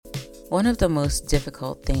One of the most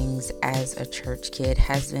difficult things as a church kid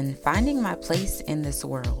has been finding my place in this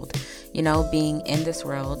world. Being in this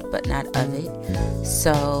world, but not of it.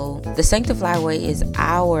 So, the Sanctify Way is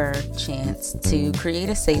our chance to create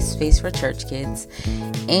a safe space for church kids.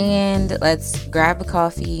 And let's grab a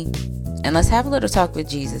coffee and let's have a little talk with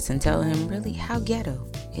Jesus and tell him really how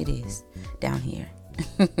ghetto it is down here.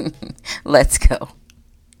 Let's go.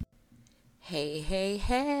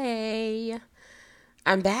 Hey.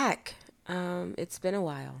 I'm back. It's been a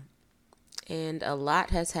while. And a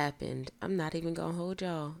lot has happened. I'm not even going to hold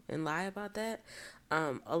y'all and lie about that.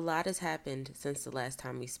 A lot has happened since the last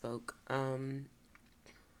time we spoke.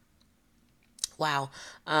 Wow.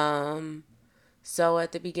 So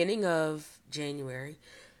at the beginning of January,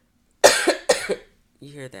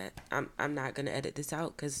 you hear that? I'm not going to edit this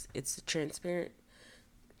out because it's a transparent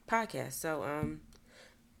podcast. So,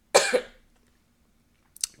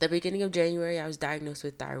 the beginning of January, I was diagnosed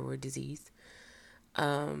with thyroid disease.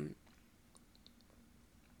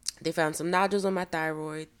 They found some nodules on my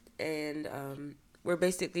thyroid, and we're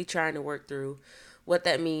basically trying to work through what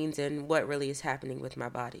that means and what really is happening with my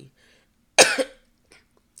body.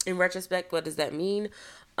 In retrospect, what does that mean?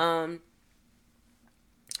 I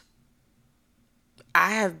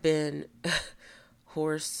have been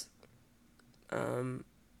hoarse.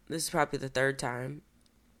 This is probably the third time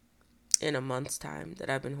in a month's time that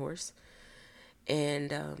I've been hoarse.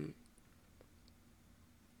 And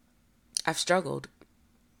I've struggled.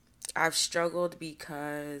 I've struggled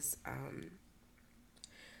because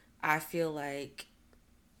I feel like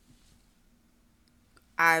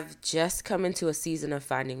I've just come into a season of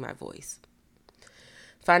finding my voice.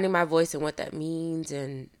 Finding my voice and what that means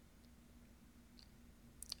and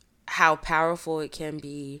how powerful it can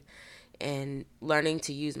be, and learning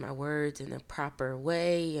to use my words in the proper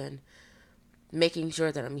way and making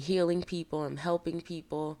sure that I'm healing people, I'm helping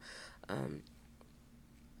people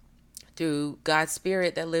through God's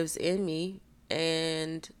Spirit that lives in me.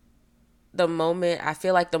 And I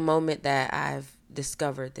feel like the moment that I've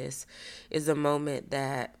discovered this is the moment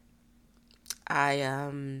that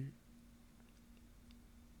I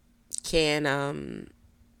can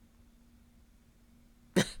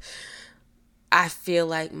I feel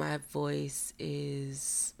like my voice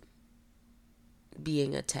is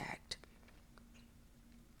being attacked.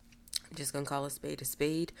 I'm just gonna call a spade a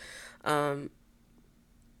spade. Yeah,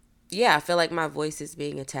 I feel like my voice is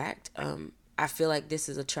being attacked. I feel like this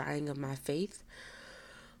is a trying of my faith.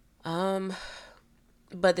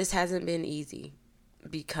 But this hasn't been easy,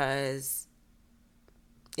 because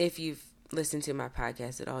if you've listened to my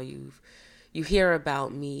podcast at all, you hear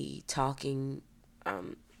about me talking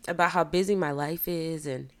about how busy my life is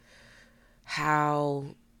and how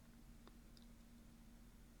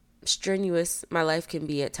strenuous my life can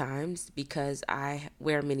be at times because I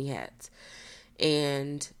wear many hats.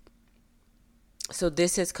 And so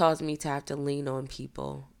this has caused me to have to lean on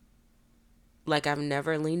people like I've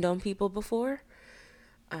never leaned on people before.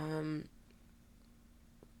 I've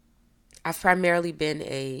primarily been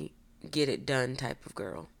a get it done type of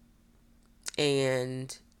girl.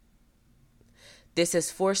 And this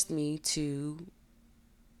has forced me to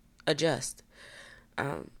adjust.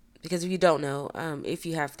 Because if you don't know, if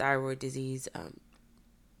you have thyroid disease,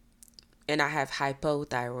 and I have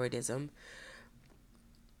hypothyroidism,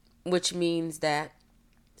 which means that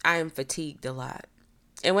I am fatigued a lot.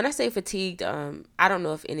 And when I say fatigued, I don't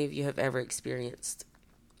know if any of you have ever experienced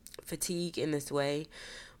fatigue in this way,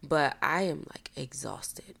 but I am like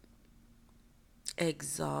exhausted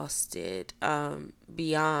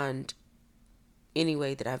beyond any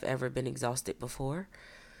way that I've ever been exhausted before.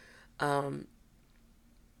 And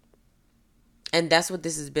that's what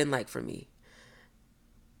this has been like for me.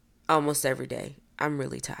 Almost every day, I'm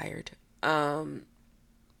really tired.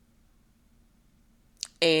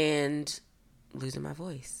 And losing my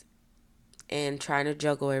voice and trying to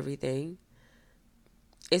juggle everything.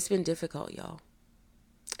 It's been difficult, y'all.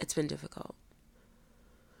 It's been difficult.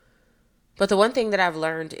 But the one thing that I've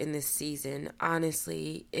learned in this season,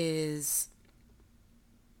 honestly, is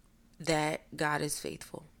that God is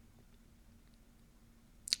faithful.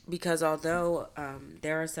 Because although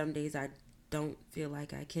there are some days I don't feel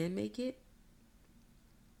like I can make it,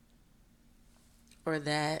 or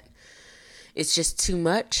that it's just too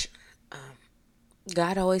much,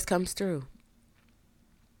 God always comes through.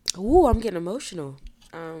 Ooh, I'm getting emotional.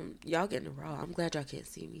 Y'all getting raw. I'm glad y'all can't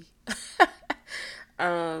see me.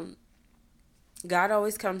 God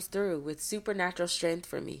always comes through with supernatural strength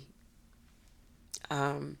for me.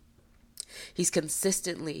 He's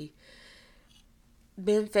consistently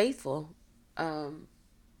been faithful, and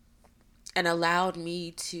allowed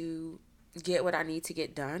me to get what I need to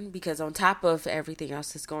get done, because on top of everything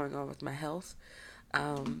else that's going on with my health,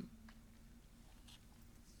 um,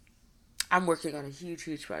 I'm working on a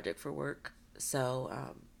huge project for work. So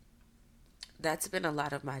that's been a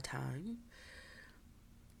lot of my time.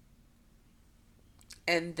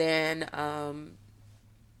 And then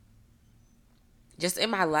just in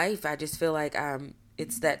my life, I just feel like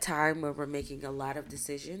it's that time where we're making a lot of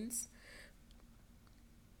decisions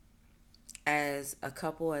as a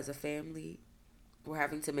couple, as a family. We're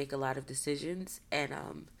having to make a lot of decisions,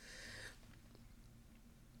 and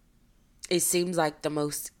it seems like the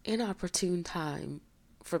most inopportune time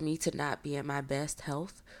for me to not be at my best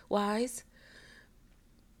health wise.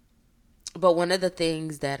 But one of the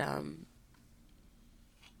things that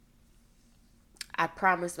I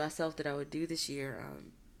promised myself that I would do this year,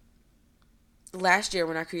 last year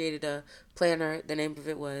when I created a planner, the name of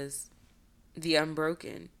it was The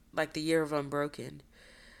Unbroken, like the year of Unbroken.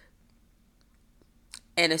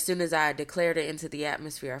 And as soon as I declared it into the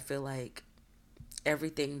atmosphere, I feel like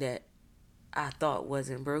everything that I thought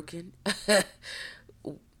wasn't broken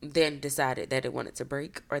then decided that it wanted to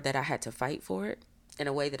break, or that I had to fight for it in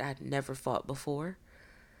a way that I had never fought before.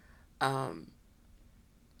 Um,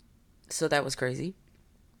 so that was crazy.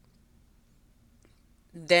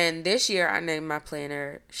 Then this year, I named my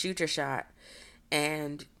planner Shoot Your Shot.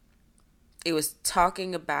 And it was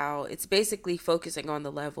talking about, it's basically focusing on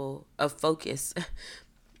the level of focus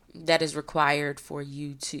that is required for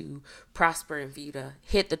you to prosper and for you to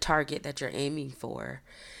hit the target that you're aiming for.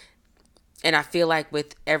 And I feel like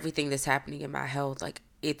with everything that's happening in my health, like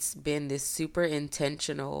it's been this super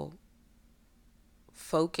intentional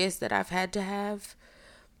focus that I've had to have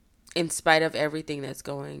in spite of everything that's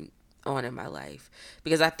going on in my life.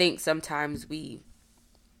 Because I think sometimes we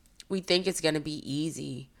think it's going to be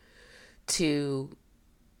easy to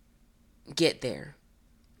get there.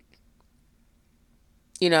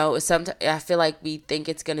 You know, sometimes I feel like we think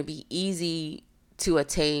it's going to be easy to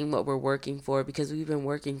attain what we're working for because we've been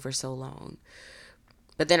working for so long.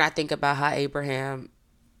 But then I think about how Abraham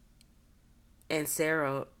and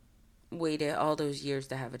Sarah waited all those years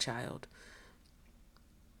to have a child.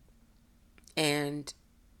 And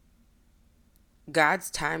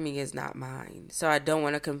God's timing is not mine. So I don't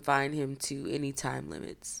want to confine him to any time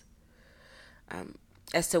limits um,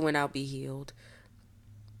 as to when I'll be healed.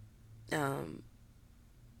 Um,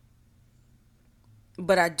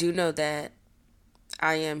 but I do know that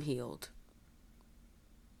I am healed.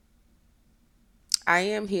 I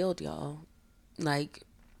am healed, y'all. Like,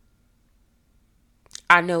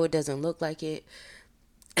 I know it doesn't look like it.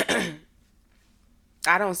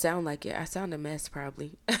 I don't sound like it. I sound a mess,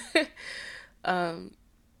 probably. um,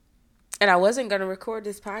 and I wasn't going to record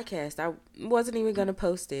this podcast. I wasn't even going to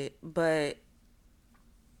post it. But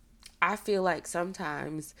I feel like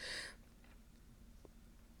sometimes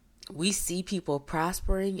we see people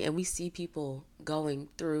prospering and we see people going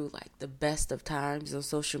through like the best of times on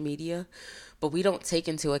social media, but we don't take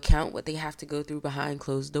into account what they have to go through behind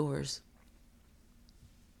closed doors.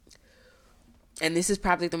 And this is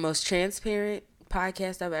probably the most transparent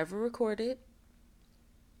podcast I've ever recorded,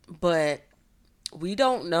 but we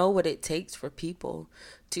don't know what it takes for people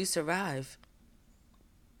to survive.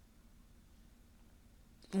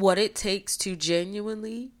 What it takes to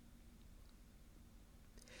genuinely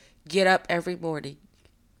get up every morning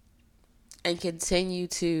and continue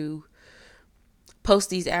to post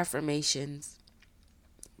these affirmations,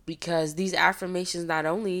 because these affirmations not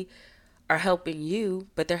only are helping you,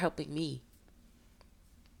 but they're helping me.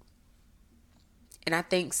 And I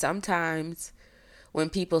think sometimes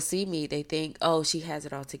when people see me, they think, "Oh, she has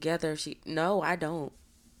it all together." No, I don't.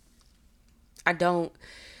 I don't.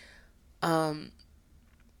 Um,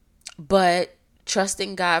 but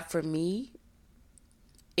trusting God for me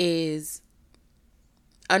is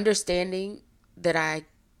understanding that I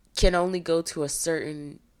can only go to a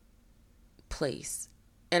certain place,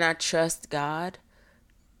 and I trust God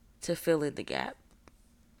to fill in the gap.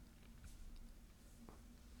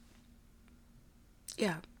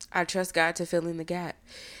 Yeah, I trust God to fill in the gap,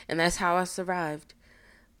 and that's how I survived.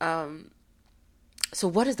 Um, so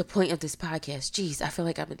what is the point of this podcast? Jeez, I feel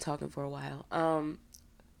like I've been talking for a while.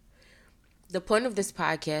 The point of this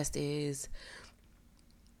podcast is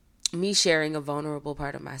me sharing a vulnerable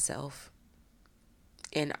part of myself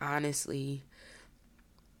and honestly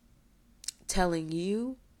telling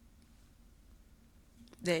you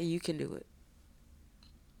that you can do it.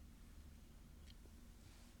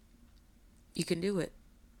 You can do it.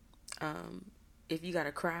 If you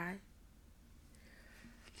gotta cry,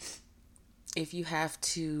 if you have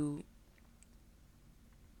to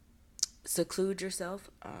seclude yourself,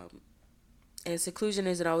 And seclusion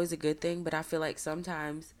isn't always a good thing, but I feel like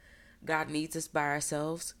sometimes God needs us by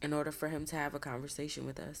ourselves in order for him to have a conversation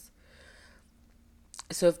with us.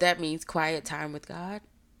 So if that means quiet time with God,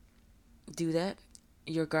 do that.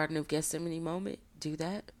 Your Garden of Gethsemane moment, do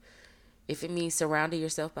that. If it means surrounding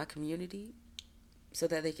yourself by community so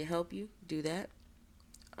that they can help you, do that.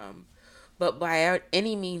 But by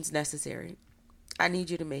any means necessary, I need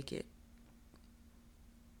you to make it.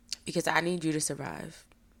 Because I need you to survive.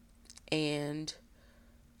 And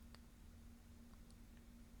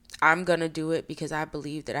I'm going to do it because I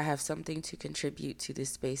believe that I have something to contribute to this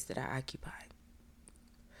space that I occupy.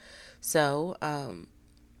 So,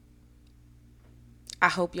 I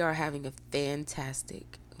hope you are having a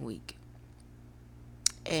fantastic week.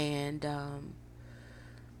 And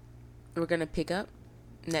we're going to pick up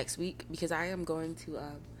next week because I am going to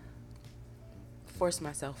force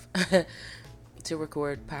myself to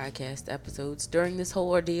record podcast episodes during this whole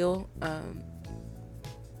ordeal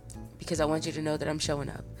because I want you to know that I'm showing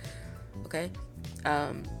up. Okay?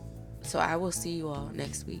 So I will see you all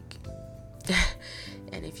next week.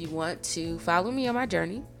 And if you want to follow me on my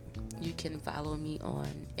journey, you can follow me on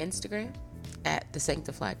Instagram at The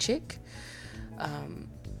Sanctified Chick,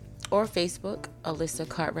 or Facebook. Alyssa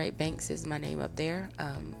Cartwright Banks is my name up there.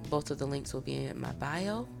 Both of the links will be in my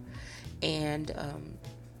bio. And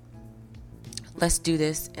let's do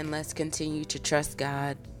this, and let's continue to trust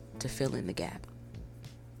God to fill in the gap.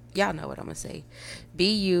 Y'all know what I'm going to say.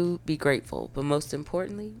 Be you, be grateful. But most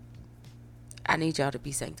importantly, I need y'all to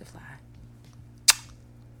be sanctified.